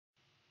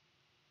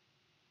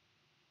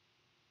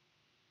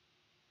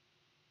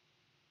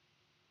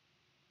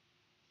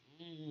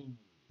Mm.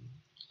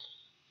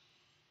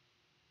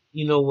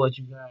 You know what,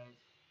 you guys?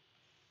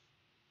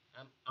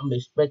 I'm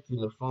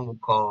expecting a phone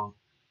call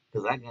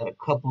because I got a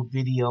couple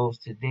videos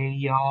today,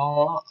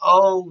 y'all.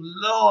 Oh,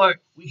 Lord.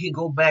 We can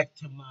go back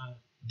to my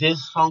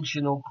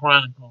dysfunctional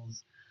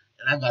chronicles,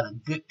 and I got a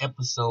good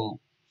episode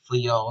for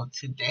y'all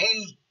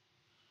today.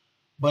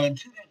 But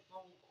until that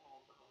phone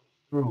call comes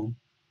through,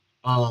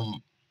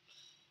 um,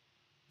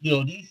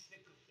 these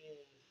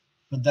sycophants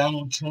for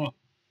Donald Trump,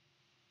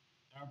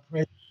 our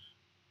president,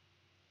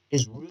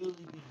 is really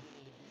beginning to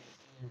be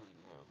scary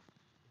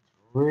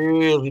now.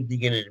 Really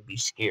beginning to be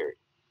scary.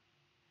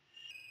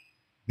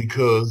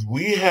 Because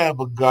we have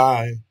a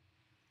guy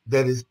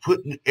that is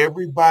putting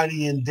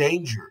everybody in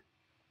danger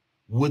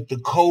with the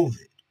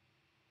COVID.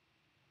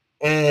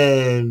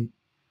 And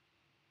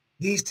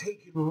he's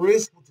taking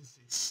risks with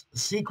the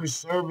Secret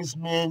Service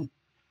men.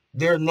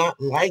 They're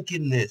not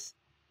liking this.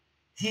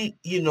 He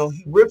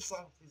rips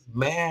off his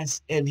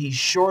mask and he's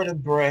short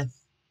of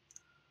breath.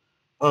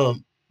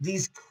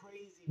 These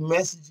crazy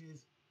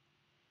messages,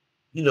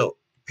 you know,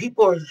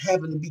 people are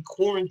having to be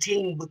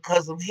quarantined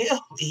because of him.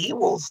 He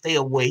won't stay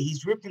away.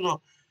 He's ripping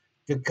off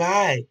the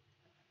guy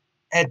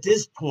at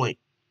this point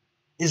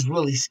is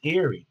really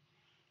scary.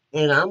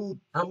 And I'm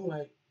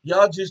like,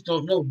 y'all just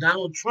don't know.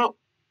 Donald Trump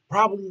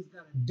probably has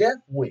got a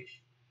death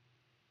wish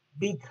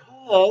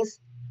because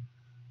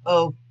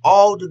of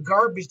all the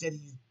garbage that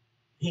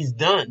he's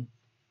done.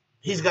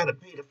 He's got to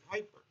pay the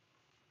piper.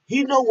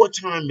 He know what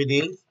time it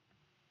is,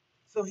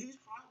 so he's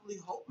probably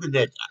hoping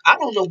that I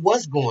don't know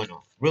what's going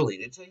on. Really,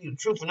 to tell you the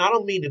truth, and I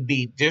don't mean to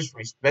be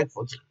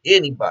disrespectful to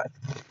anybody.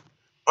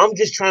 I'm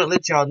just trying to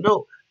let y'all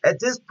know. At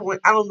this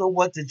point, I don't know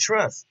what to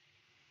trust.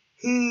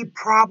 He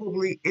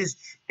probably is.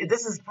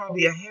 This is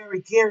probably a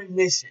Harry Carey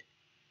mission.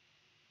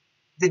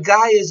 The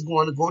guy is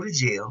going to go to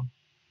jail.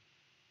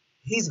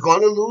 He's going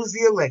to lose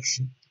the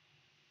election.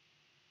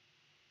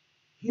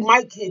 He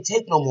might can't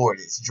take no more of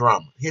this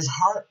drama. His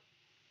heart,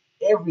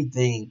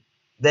 everything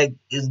that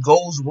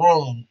goes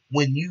wrong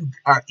when you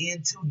are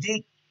in too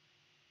deep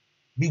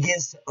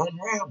begins to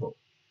unravel.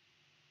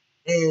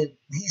 And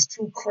he's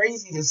too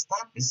crazy to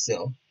stop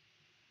himself.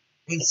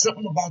 And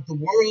something about the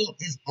world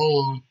is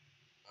on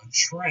a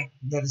track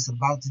that is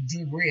about to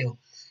derail.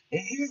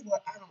 And here's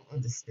what I don't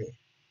understand.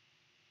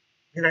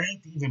 And I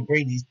hate to even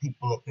bring these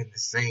people up in the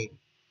same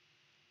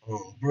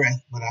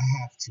breath, but I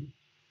have to.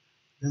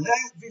 The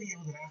last video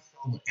that I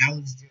saw with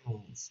Alex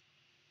Jones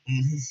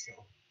on his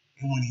show,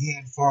 and when he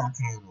had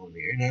Farrakhan on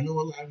there, and I know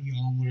a lot of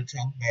y'all want to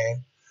talk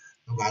bad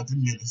about the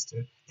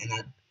minister, and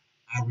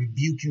I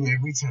rebuke you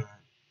every time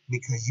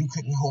because you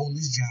couldn't hold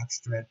his job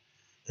strap,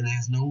 and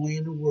there's no way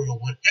in the world,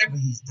 whatever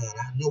he's done,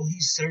 I know he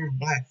served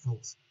black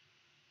folks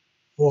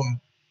for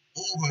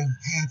over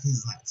half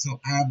his life. So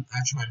I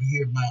try to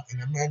hear about, and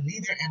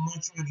neither am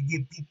I trying to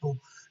get people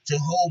to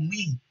hold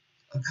me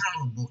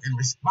accountable and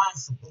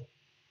responsible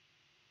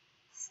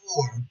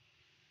for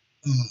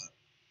uh,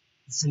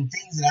 some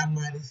things that I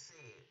might have said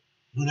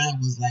when I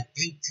was like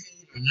 18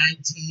 or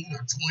 19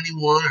 or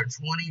 21 or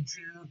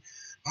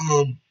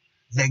 22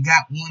 that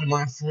got one of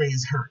my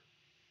friends hurt.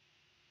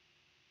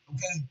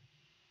 Okay?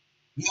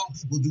 Young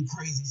people do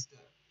crazy stuff.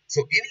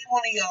 So any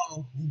one of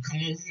y'all who come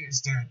on here and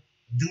start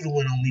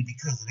doodling on me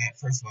because of that,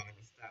 first of all, let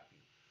me stop you.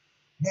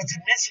 But to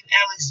mention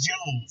Alex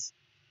Jones,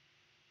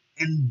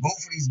 and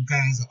both of these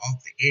guys are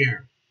off the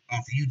air,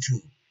 off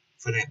YouTube,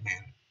 for that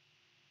matter,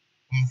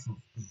 off of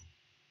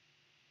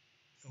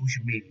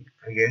social media,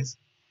 I guess.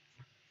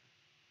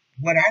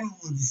 What I don't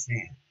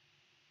understand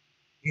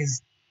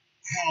is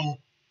how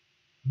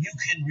you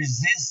can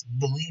resist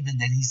believing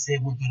that he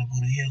said we're going to go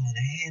to hell in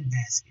a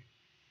handbasket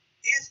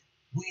if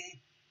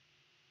we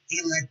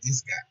elect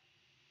this guy.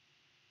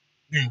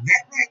 Now,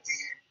 that right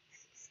there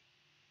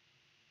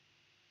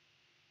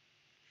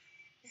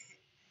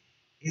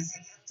is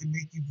enough to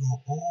make you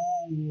go,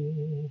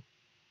 oh.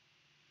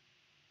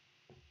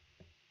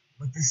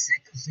 But the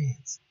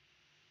sycophants,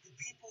 the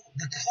people,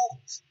 the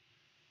cults,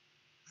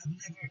 I've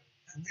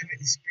never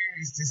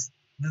experienced this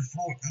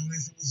before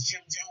unless it was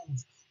Jim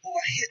Jones or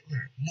a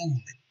Hitler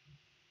movement.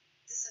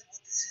 This is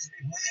what this is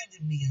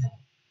reminding me of.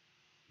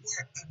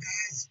 Where a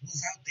guy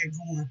was out there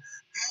going,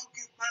 I'll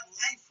give my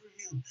life for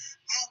him.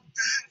 I'll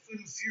die for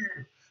the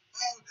Fuhrer.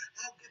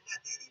 I'll give my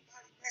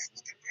anybody mess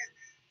with the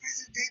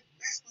president,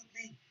 mess with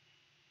me.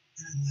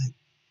 And I'm like,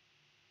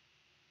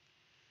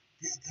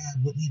 this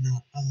guy wouldn't even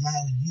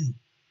allow you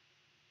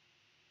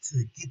to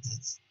get the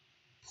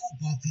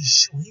poop off his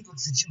shoe. He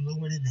looks at you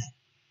lower than that.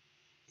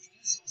 And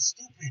you're so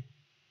stupid.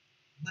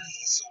 But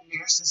he's so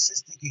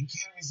narcissistic and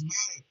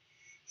charismatic.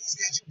 He's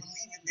got you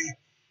believing that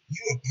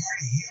you're a part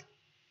of him.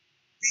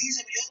 That he's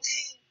on your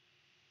team.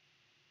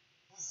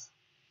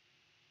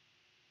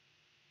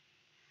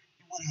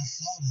 And when I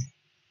saw that,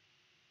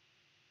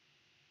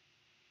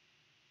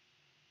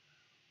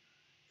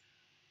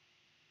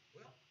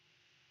 well,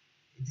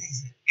 it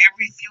takes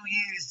every few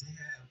years to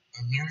have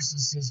a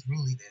narcissist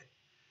really that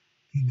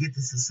can get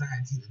the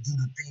society to do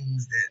the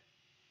things that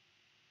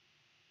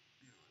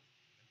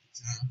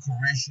John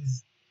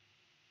Koresh's.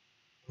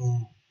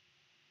 Um,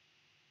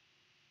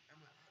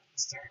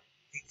 start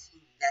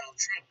including Donald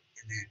Trump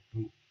in that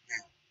group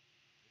now.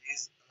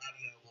 There's a lot of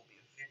y'all won't be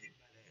offended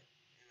by that.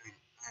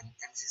 And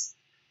I'm just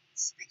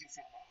speaking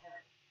from my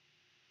heart.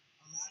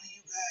 A lot of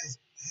you guys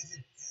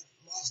have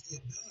lost the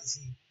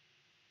ability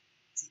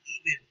to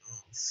even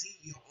see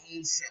your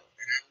own self.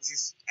 And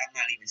I'm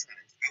not even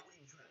trying to, I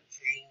wouldn't even try to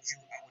change you.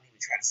 I wouldn't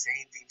even try to say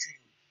anything to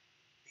you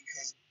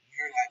because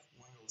you're like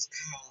one of those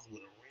cows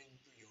with a ring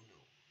through your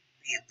nose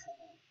being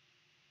pulled.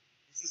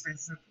 It's just that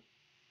simple.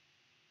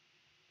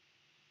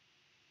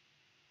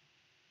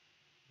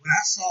 What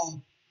I saw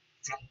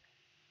from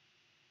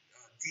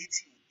DT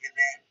in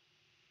that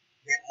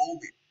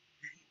moment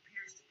that he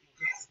appears to be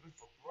gasping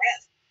for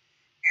breath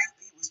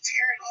after he was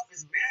tearing off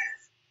his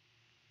mask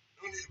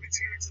on his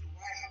return to the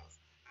White House.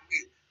 I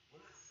mean,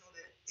 when I saw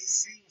that, it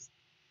seems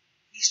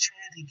he's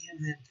trying to give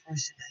the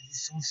impression that he's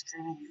so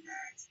strong, you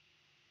guys.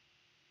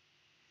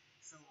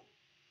 So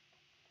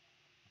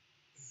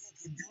if he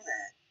can do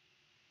that,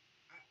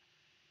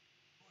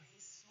 boy,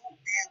 he's so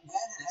damn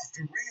gone off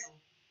the rail.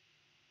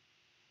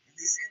 And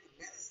they say the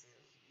medicine,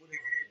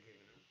 whatever they're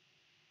giving him,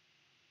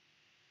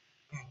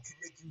 can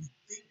make you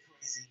think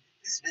crazy.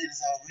 This man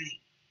is already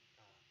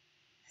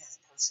has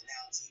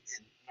personality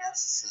and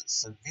narcissism,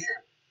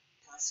 severe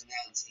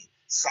personality,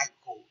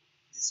 psycho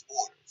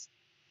disorders.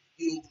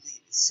 You don't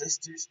believe in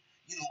sisters.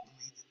 You don't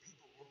believe that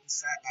people working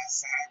side by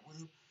side with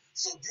him.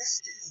 So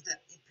this is the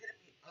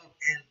epitome of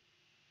an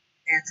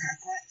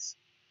antichrist.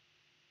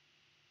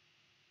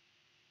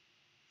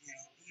 You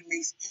know, he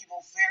makes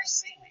evil fair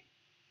seeming.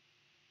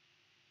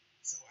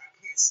 So I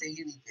can't say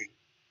anything.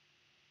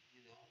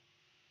 You know,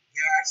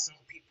 there are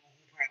some people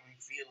who probably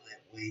feel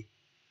that way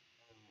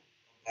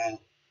about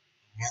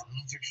Martin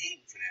Luther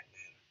King, for that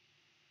matter.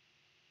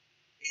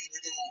 Even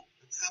though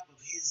the top of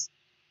his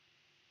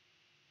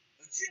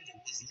agenda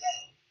was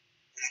love,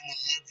 and I'm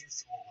gonna love you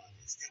through all of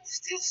this, there were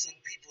still some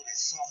people that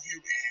saw him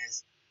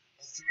as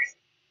a threat,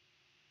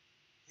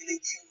 and they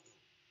killed him.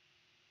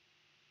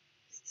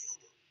 They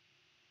killed him.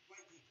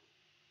 White people,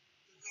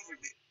 the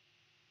government.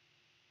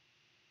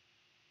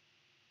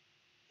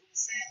 It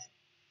was sad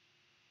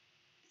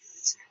because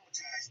it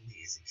traumatized me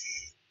as a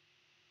kid.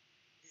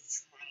 It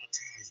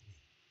traumatized me.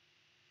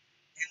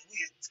 And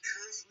we are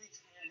constantly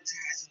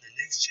traumatizing the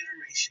next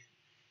generation,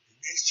 the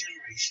next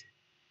generation,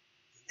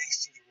 the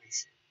next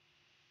generation.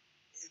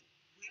 And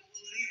when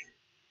will it end?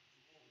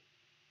 It won't.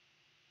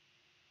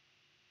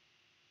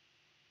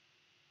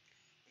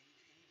 And you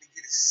can't even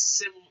get a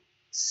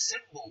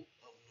symbol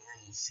of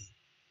normalcy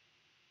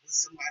with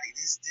somebody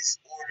this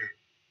disordered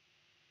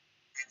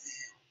at the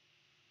helm.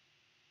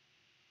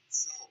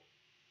 So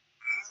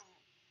I'm,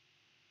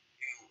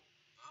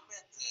 I'm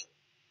at the,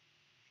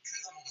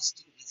 because I'm a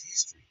student of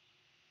history,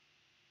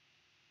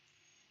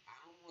 I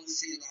don't want to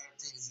say a lot of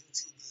things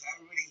YouTube is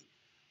already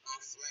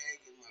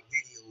flagging my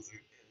videos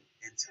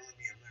and telling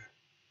me I'm not,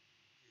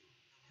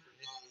 I'm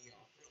hurting all of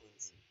y'all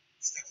feelings and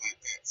stuff like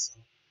that. So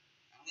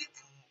I'm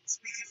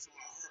speaking from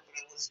my heart, but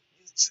I want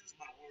to choose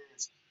my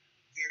words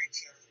very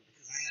carefully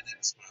because I have that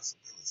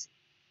responsibility.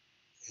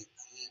 And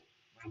I want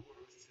my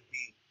words to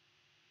be,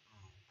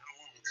 I don't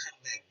want them to come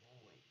back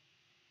void.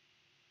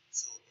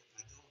 So if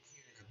I don't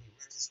care and I be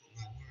reckless with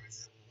my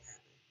words, that won't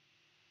happen.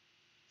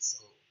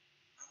 So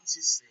I'm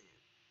just saying,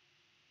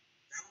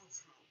 Donald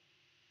Trump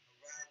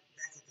arrived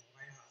back at the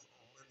White House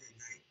on Monday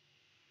night,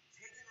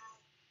 taking off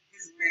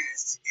his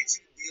mask to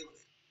enter the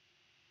building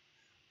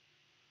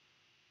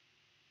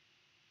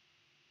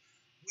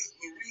with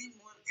Marine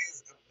One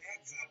as a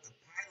backdrop. The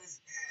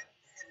pilots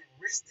having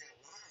risked their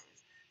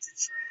lives to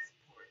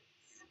transport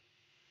him.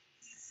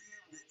 He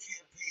filmed the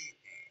campaign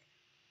ad.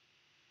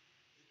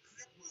 The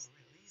clip was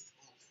released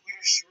on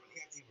Twitter shortly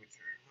after he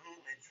returned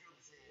home, and Trump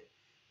said,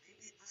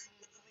 "Maybe I'm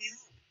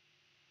immune."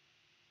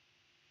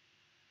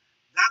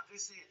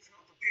 Doctors said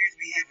Trump appears to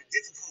be having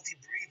difficulty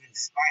breathing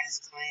despite his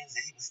claims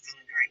that he was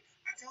feeling great.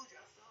 I told you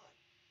I saw it.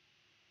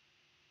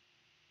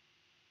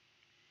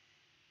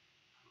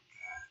 Oh,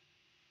 God.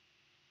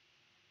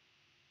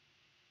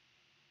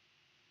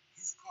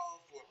 His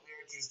call for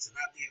Americans to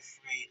not be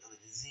afraid of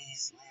the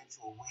disease led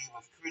to a wave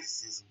of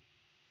criticism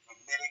from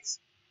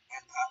medics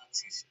and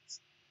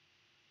politicians.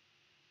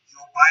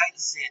 Joe Biden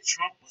said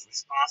Trump was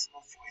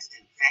responsible for his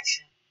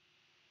infection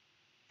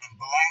and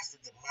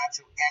blasted the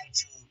macho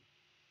attitude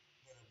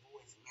that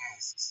avoids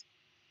masks.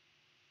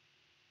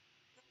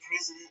 The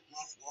president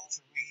left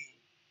Walter Reed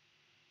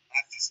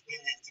after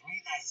spending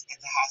 3 nights at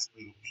the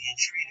hospital being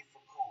treated for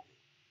COVID.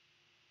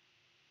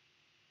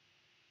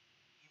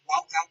 He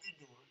walked out the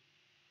door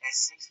at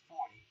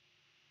 6:40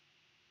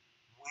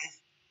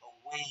 with a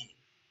wave,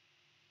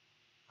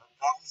 a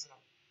thumbs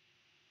up,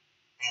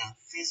 and a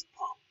fist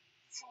pump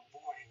for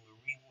boarding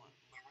Marine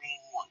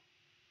One.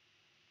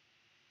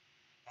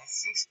 At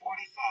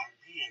 6:45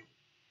 p.m.,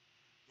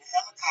 the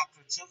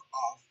helicopter took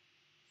off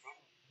from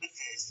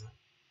Bethesda,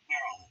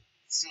 Maryland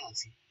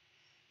facility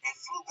and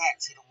flew back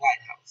to the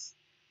White House.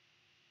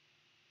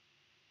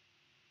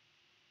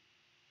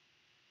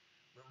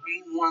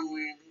 Marine One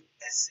landed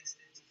at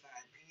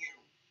 6:55 p.m.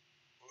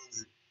 on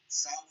the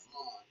south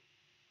lawn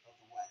of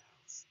the White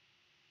House.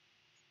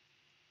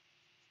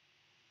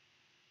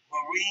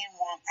 Marine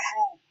One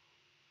crew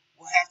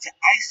will have to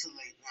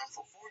isolate now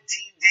for 14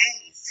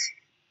 days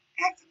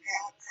after the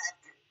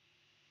helicopter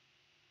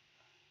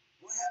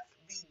will have to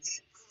be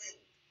deep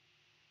cleaned.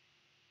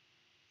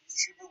 His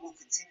treatment will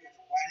continue at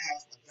the White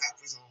House, but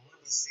doctors on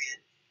Monday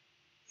said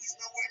he's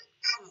nowhere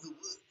out of the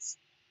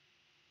woods.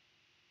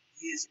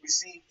 He has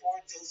received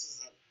 4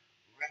 doses of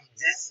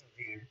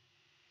remdesivir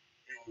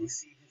and will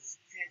receive his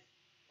fifth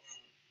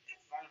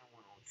and final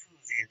one on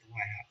Tuesday at the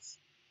White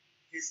House.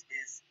 This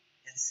is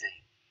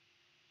insane.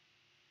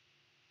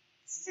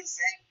 This is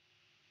insane.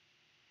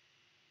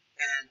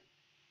 And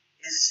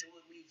it's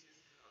showing me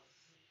just how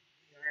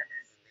we are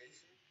as a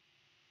nation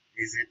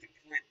is at the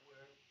point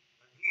where,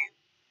 again,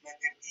 let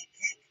them eat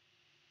cake.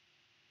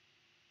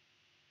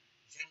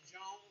 Jim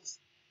Jones,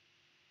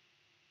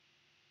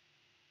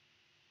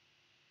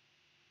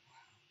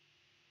 wow,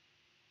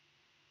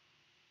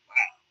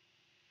 wow.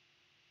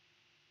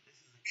 This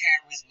is a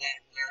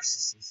charismatic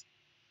narcissist.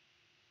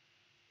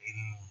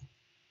 And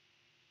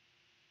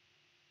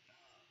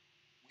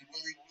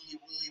we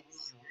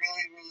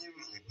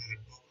really better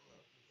buckle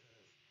up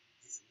because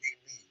this may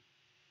be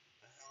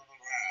a hell of a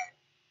ride.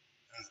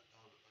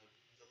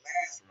 The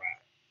last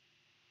ride.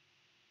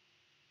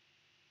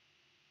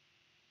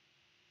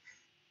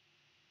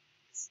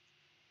 It's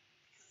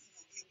because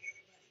he's gonna give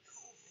everybody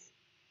COVID.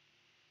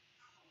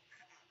 Oh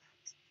God.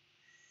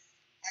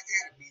 I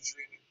gotta be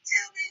dreaming.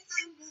 Tell me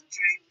I'm not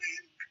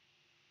dreaming.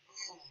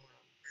 Oh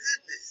my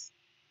goodness.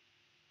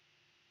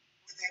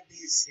 With that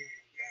being said,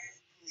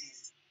 guys,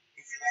 please,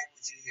 if you like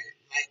what you hear,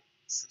 like,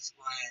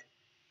 subscribe,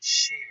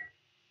 share,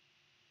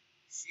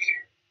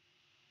 share,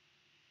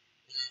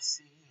 and I'll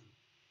see you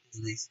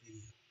in the next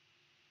video.